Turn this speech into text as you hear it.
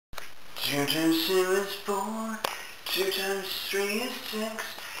2 times 2 is 4. 2 times 3 is 6.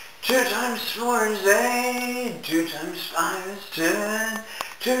 2 times 4 is 8. 2 times 5 is 10.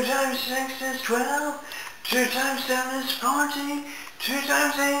 2 times 6 is 12. 2 times 7 is 14. 2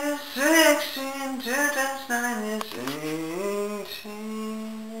 times 8 is 16. 2 times 9 is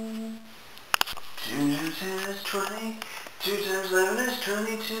 18. 2 times 10 is 20. 2 times 11 is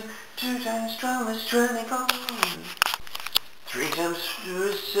 22. 2 times 12 is 24. 3 times 2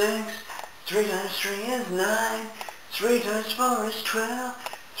 is 6. 3 times 3 is 9. 3 times 4 is 12.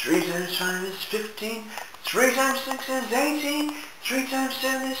 3 times 5 is 15. 3 times 6 is 18. 3 times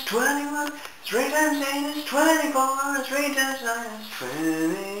 7 is 21. 3 times 8 is 24. 3 times 9 is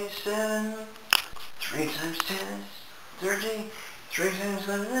 27. 3 times 10 is 30. 3 times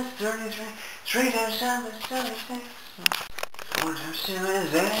 11 is 33. 3 times 7 is 76. 4 times 2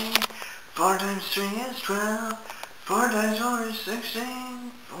 is 8. 4 times 3 is 12. 4 times 4 is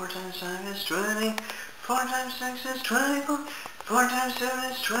 16. 4 times 5 is 20. 4 times 6 is 24. 4 times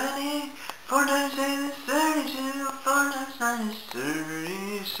 7 is 28. 4 times 8 is 32. 4 times 9 is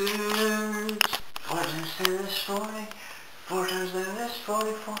 36. 4 times 10 is 40. 4 times 11 is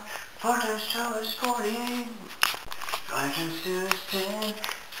 44. 4 times 12 is 48. 5 times 2 is 10.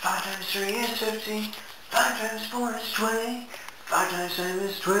 5 times 3 is 15. 5 times 4 is 20. 5 times 7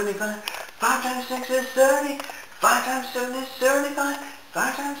 is 25. 5 times 6 is 30. 5 times 7 is 35.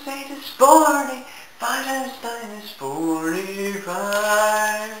 5 times 8 is 40. 5 times 9 is 45.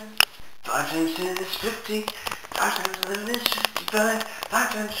 5 times 10 is 50. 5 times 11 is 55.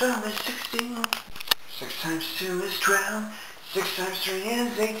 5 times 12 is 16. 6 times 2 is 12. 6 times 3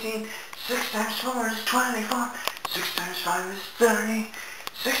 is 18. 6 times 4 is 24. 6 times 5 is 30.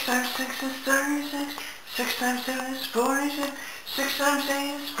 6 times 6 is 36. 6 times 7 is 46. 6 times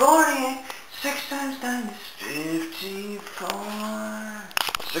 8 is 48. 6 times 9 is 54.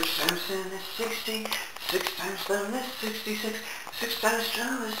 6 times 10 is 60. 6 times 11 is 66. 6 times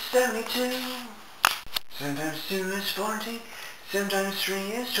 12 is 72. 7 times 2 is 14. 7 times 3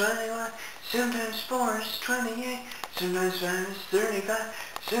 is 21. 7 times 4 is 28. 7 times 5 is 35.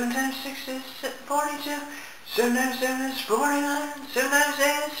 7 times 6 is 42. 7 times 7 is 49. 7 times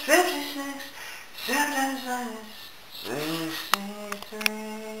 8 is 56. 7 times 9 is 63.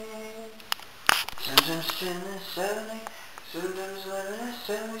 7 times 10 is 70. 7 times 11 is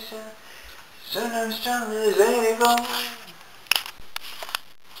 77. 7 times 12 is 84.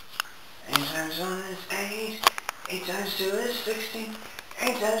 8 times 1 is 8. 8 times 2 is 16.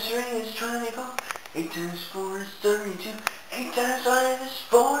 8 times 3 is 24. 8 times 4 is 32. 8 times 5 is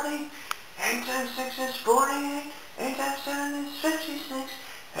 40. 8 times 6 is 48. 8 times 7 is 56.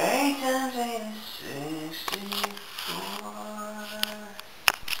 8 times 8 is 64.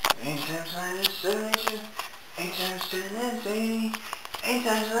 8 times 9 is 72. 8 times 10 is 80. 8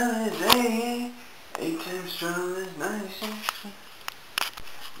 times 11 is 88. 8 times 12 is 96.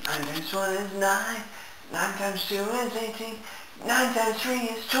 9 times 1 is 9. 9 times 2 is 18. 9 times 3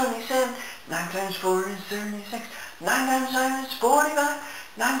 is 27. 9 times 4 is 36. 9 times 5 is 45.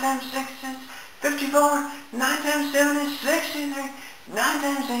 9 times 6 is 54. 9 times 7 is 63. 9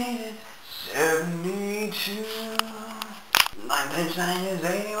 times 8 is 72. 9 times 9 is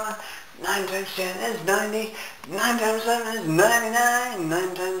 81. 9 times 10 is 90. 9 times 11 is 99.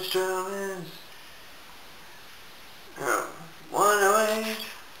 9 times 12 is 108.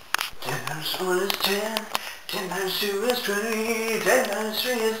 10 times 1 is 10. 10 times 2 is 20. 10 times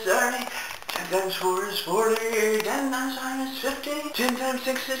 3 is 30. 10 times 4 is 40. 10 times 5 is 50. 10 times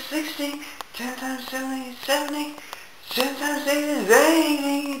 6 is 60. 10 times 7 is 70. 10 times 8 is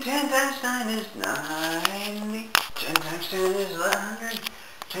 80. 10 times 9 is 90. 10 times 10 is 100.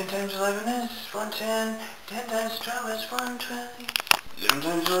 10 times 11 is 110. 10 times 12 is 120. 11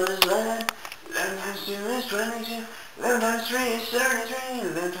 times 1 is 11. 11 times 2 is 22. 11 times 3 is 33.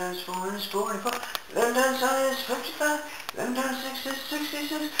 11 times 4 is 44. 11 times 5 is 55. 11 times 6 is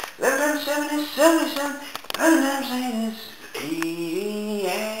 66. 11 times 7 is 77. 11 times 8 is 88.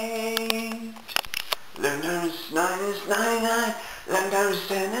 11 times 9 is 99. 11 times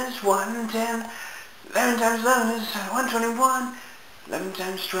 10 is 110. 11 times 11 is 121. 11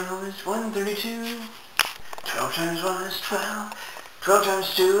 times 12 is 132. 12 times 1 is 12. 12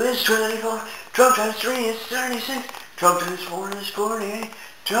 times 2 is 24. 12 times 3 is 36. 12 times 4 is 48.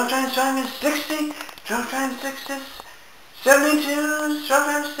 12 times 5 is 60. 12 times 6 is 72. 12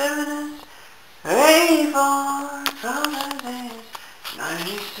 times 7 is 84. 12 times 8 is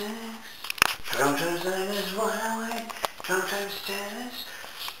 96. 12 times 9 is 108. 12 times 10 is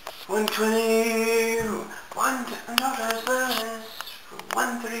 120. 12 times 11 is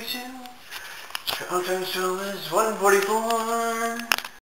 132. 12 times 12 is 144.